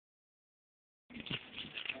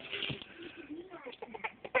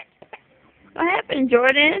happened,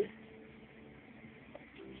 Jordan?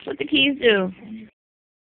 What the keys do?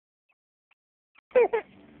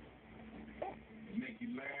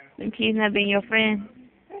 The keys not being your friend?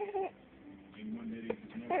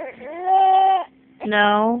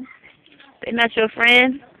 No. They're not your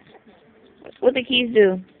friend? What the keys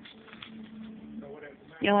do?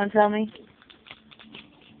 You want to tell me?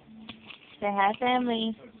 Say hi,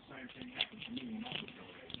 family.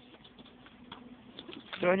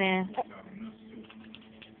 Jordan.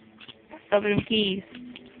 Open them keys.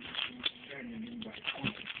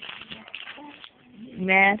 You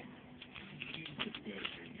mad?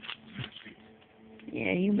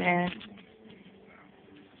 Yeah, you mad.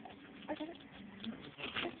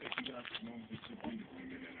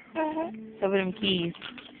 Open them keys.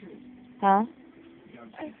 Huh?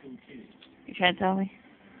 You trying to tell me?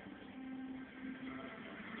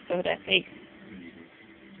 Show that face.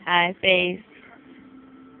 Hi, face.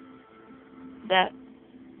 What's up?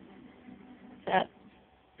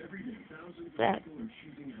 What's up?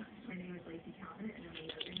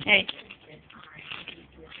 Hey.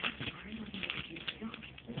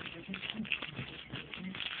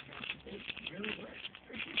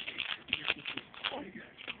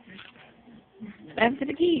 What happened to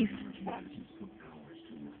the keys?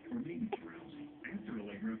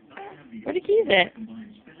 Where the keys at?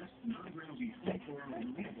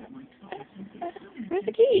 Where's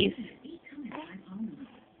the keys?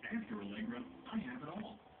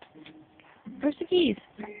 Where's the keys?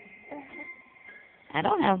 I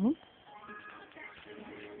don't have them.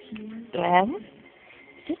 Do I have them? Is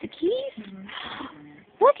it the keys?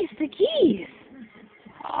 Look, it's the keys.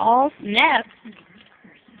 Oh, snap.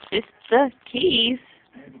 It's the keys.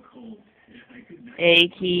 Hey,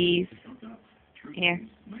 keys. Here.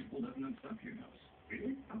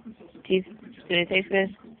 Keys. Do they taste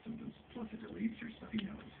good?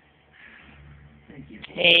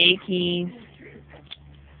 Hey, keys.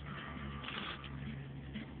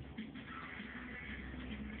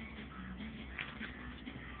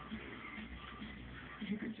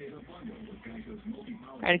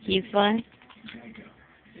 Are the keys fun?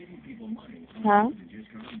 Huh?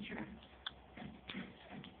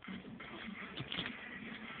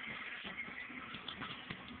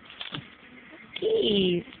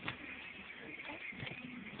 Keys.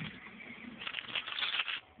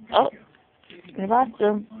 Oh, we lost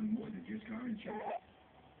them.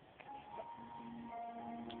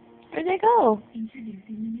 Where'd they go?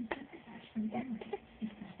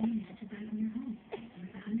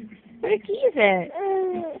 Where the keys at?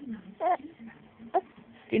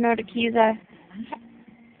 Do you know where the keys are?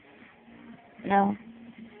 No.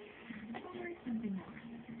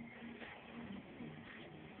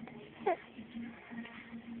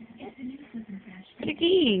 Where the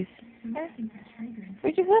keys?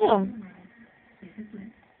 Where'd you put them?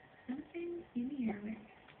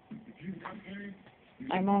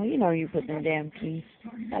 Alright, Mom, you know you put them damn keys.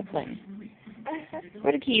 Stop playing.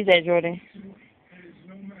 Where the keys at, Jordan?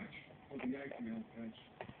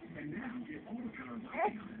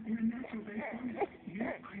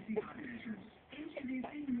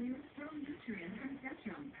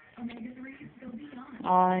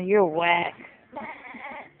 Aw, you're whack.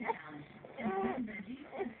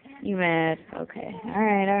 You mad? Okay.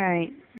 Alright, alright.